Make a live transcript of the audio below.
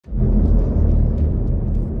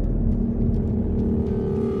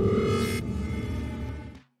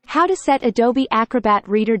How to set Adobe Acrobat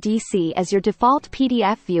Reader DC as your default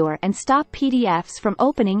PDF viewer and stop PDFs from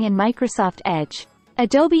opening in Microsoft Edge.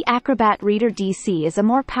 Adobe Acrobat Reader DC is a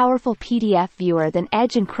more powerful PDF viewer than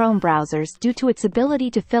Edge and Chrome browsers due to its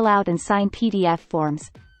ability to fill out and sign PDF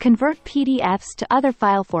forms, convert PDFs to other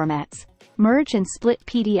file formats, merge and split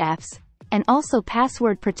PDFs, and also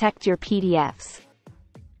password protect your PDFs.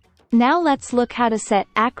 Now let's look how to set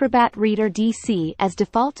Acrobat Reader DC as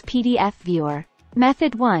default PDF viewer.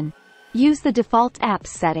 Method 1. Use the default apps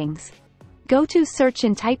settings. Go to Search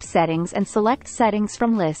and type Settings and select Settings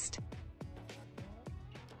from list.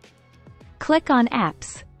 Click on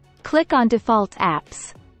Apps. Click on Default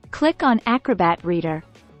Apps. Click on Acrobat Reader.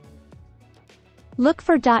 Look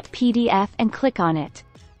for .pdf and click on it.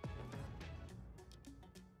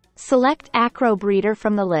 Select Acrobat Reader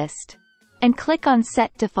from the list. And click on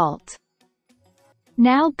Set Default.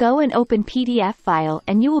 Now go and open PDF file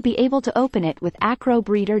and you will be able to open it with Acrobat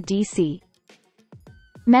Reader DC.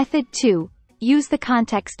 Method 2. Use the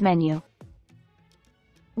context menu.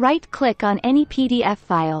 Right-click on any PDF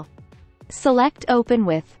file. Select Open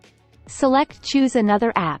with. Select Choose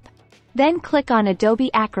another app. Then click on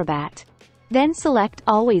Adobe Acrobat. Then select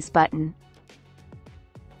Always button.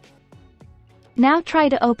 Now try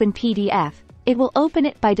to open PDF. It will open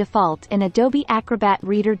it by default in Adobe Acrobat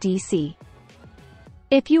Reader DC.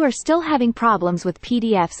 If you are still having problems with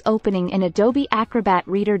PDFs opening in Adobe Acrobat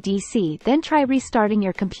Reader DC, then try restarting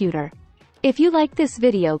your computer. If you like this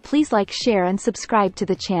video, please like, share and subscribe to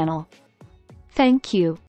the channel. Thank you.